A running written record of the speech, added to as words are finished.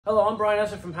Hello, I'm Brian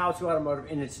Esser from How to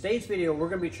Automotive, and in today's video we're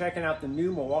going to be checking out the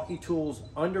new Milwaukee Tools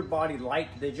underbody light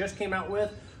they just came out with.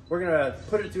 We're going to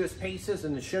put it through its paces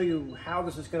and to show you how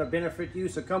this is going to benefit you,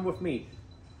 so come with me.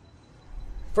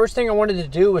 First thing I wanted to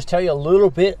do was tell you a little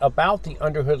bit about the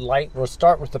underhood light. We'll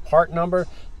start with the part number.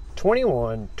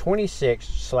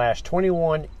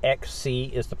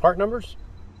 2126/21XC is the part numbers.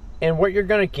 And what you're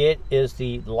going to get is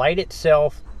the light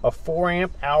itself, a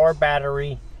 4-amp-hour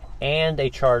battery, and a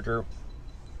charger.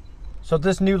 So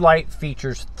this new light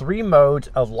features 3 modes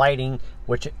of lighting,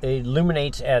 which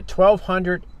illuminates at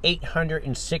 1200, 800,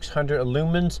 and 600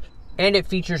 lumens, and it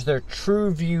features their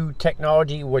True View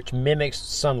technology, which mimics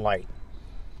sunlight.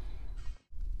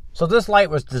 So this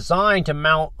light was designed to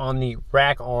mount on the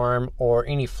rack arm or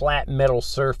any flat metal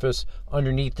surface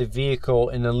underneath the vehicle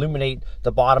and illuminate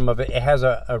the bottom of it. It has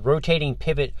a rotating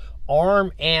pivot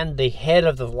arm, and the head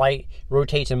of the light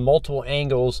rotates in multiple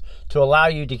angles to allow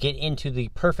you to get into the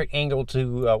perfect angle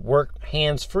to work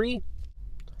hands-free.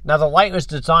 Now the light was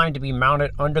designed to be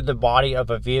mounted under the body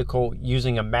of a vehicle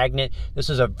using a magnet. This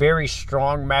is a very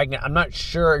strong magnet. I'm not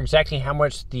sure exactly how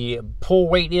much the pull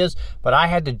weight is, but I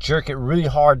had to jerk it really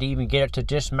hard to even get it to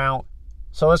dismount.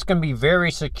 So it's going to be very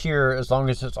secure as long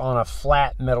as it's on a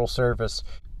flat metal surface.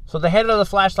 So the head of the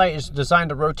flashlight is designed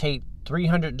to rotate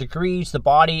 300 degrees, the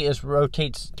body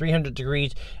rotates 300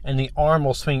 degrees, and the arm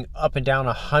will swing up and down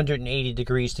 180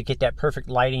 degrees to get that perfect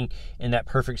lighting in that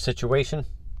perfect situation.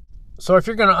 So if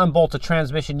you're going to unbolt the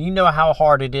transmission, you know how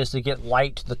hard it is to get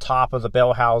light to the top of the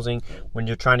bell housing when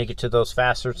you're trying to get to those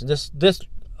fasteners. This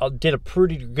did a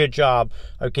pretty good job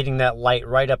of getting that light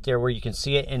right up there where you can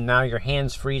see it, and now your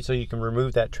hand's free so you can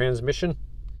remove that transmission.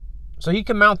 So you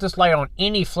can mount this light on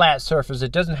any flat surface.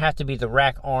 It doesn't have to be the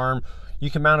rack arm. You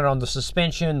can mount it on the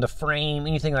suspension, the frame,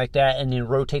 anything like that, and then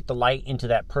rotate the light into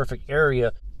that perfect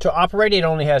area. To operate it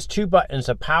only has 2 buttons,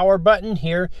 a power button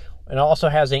here, and also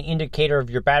has an indicator of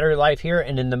your battery life here,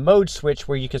 and then the mode switch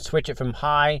where you can switch it from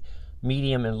high,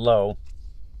 medium, and low.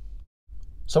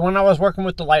 So when I was working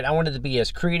with the light, I wanted to be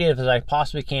as creative as I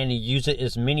possibly can to use it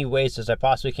as many ways as I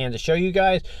possibly can to show you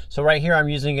guys. So right here, I'm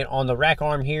using it on the rack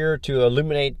arm here to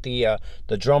illuminate the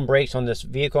drum brakes on this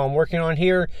vehicle I'm working on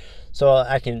here. So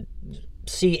I can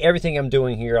see everything I'm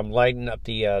doing here. I'm lighting up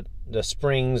the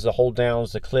springs, the hold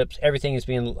downs, the clips. Everything is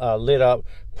being lit up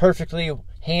perfectly,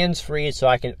 hands-free, so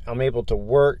I'm able to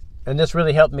work. And this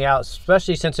really helped me out,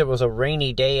 especially since it was a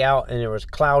rainy day out and it was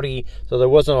cloudy, so there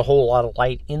wasn't a whole lot of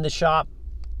light in the shop.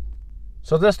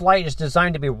 So this light is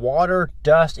designed to be water,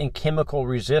 dust, and chemical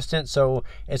resistant, so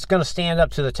it's going to stand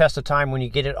up to the test of time when you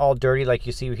get it all dirty. Like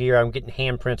you see here, I'm getting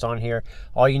handprints on here.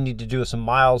 All you need to do is some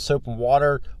mild soap and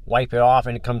water, wipe it off,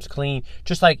 and it comes clean,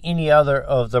 just like any other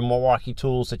of the Milwaukee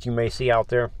tools that you may see out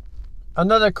there.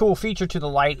 Another cool feature to the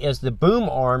light is the boom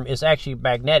arm is actually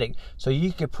magnetic, so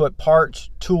you can put parts,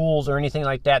 tools, or anything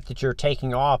like that that you're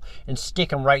taking off and stick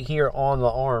them right here on the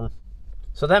arm.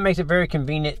 So that makes it very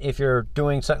convenient if you're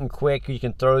doing something quick. You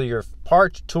can throw your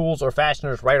parts, tools, or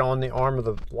fasteners right on the arm of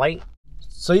the light.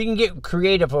 So you can get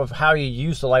creative of how you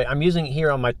use the light. I'm using it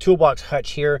here on my toolbox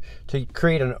hutch here to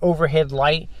create an overhead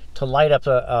light to light up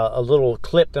a little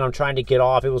clip that I'm trying to get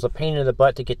off. It was a pain in the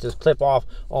butt to get this clip off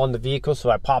on the vehicle, so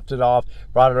I popped it off,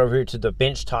 brought it over here to the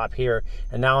bench top here,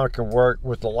 and now I can work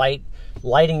with the light,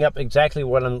 lighting up exactly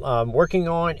what I'm working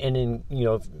on, and then, you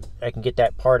know, I can get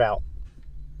that part out.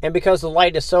 And because the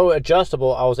light is so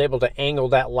adjustable, I was able to angle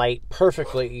that light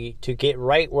perfectly to get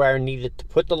right where I needed to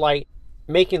put the light,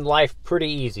 making life pretty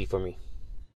easy for me.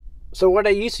 So what I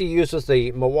used to use was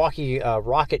the Milwaukee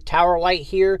rocket tower light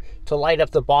here to light up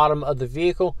the bottom of the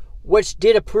vehicle, which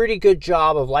did a pretty good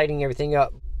job of lighting everything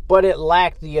up, but it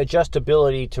lacked the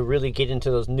adjustability to really get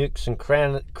into those nooks and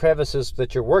crevices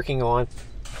that you're working on.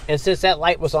 And since that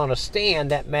light was on a stand,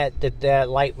 that meant that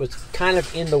light was kind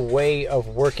of in the way of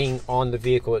working on the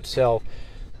vehicle itself.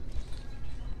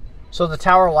 So the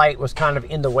tower light was kind of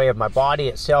in the way of my body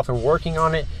itself and working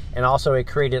on it, and also it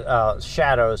created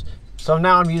shadows. So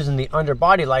now I'm using the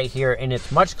underbody light here, and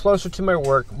it's much closer to my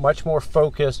work, much more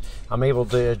focused. I'm able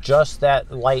to adjust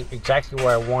that light exactly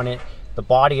where I want it. The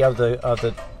body of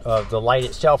the light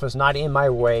itself is not in my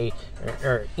way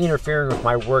or interfering with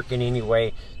my work in any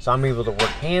way, so I'm able to work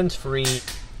hands-free,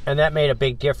 and that made a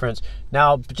big difference.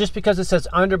 Now, just because it says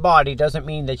underbody doesn't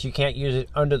mean that you can't use it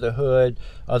under the hood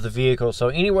of the vehicle. So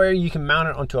anywhere you can mount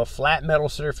it onto a flat metal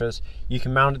surface, you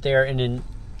can mount it there, and then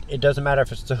it doesn't matter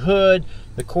if it's the hood,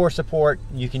 the core support,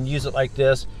 you can use it like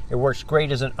this. It works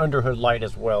great as an underhood light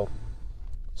as well.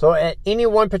 So at any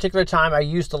one particular time, I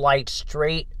use the light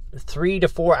straight 3 to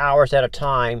 4 hours at a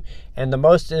time, and the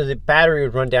most of the battery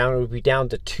would run down, it would be down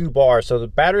to 2 bars. So the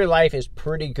battery life is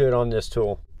pretty good on this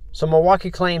tool. So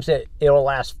Milwaukee claims that it will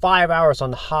last 5 hours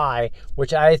on the high,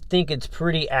 which I think it's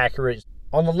pretty accurate.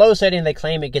 On the low setting, they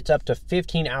claim it gets up to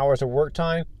 15 hours of work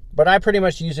time, but I pretty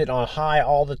much use it on high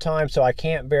all the time, so I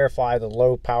can't verify the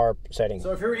low power setting.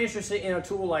 So if you're interested in a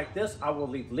tool like this, I will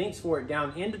leave links for it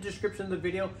down in the description of the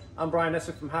video. I'm Brian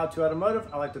Esser from How to Automotive.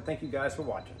 I'd like to thank you guys for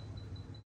watching.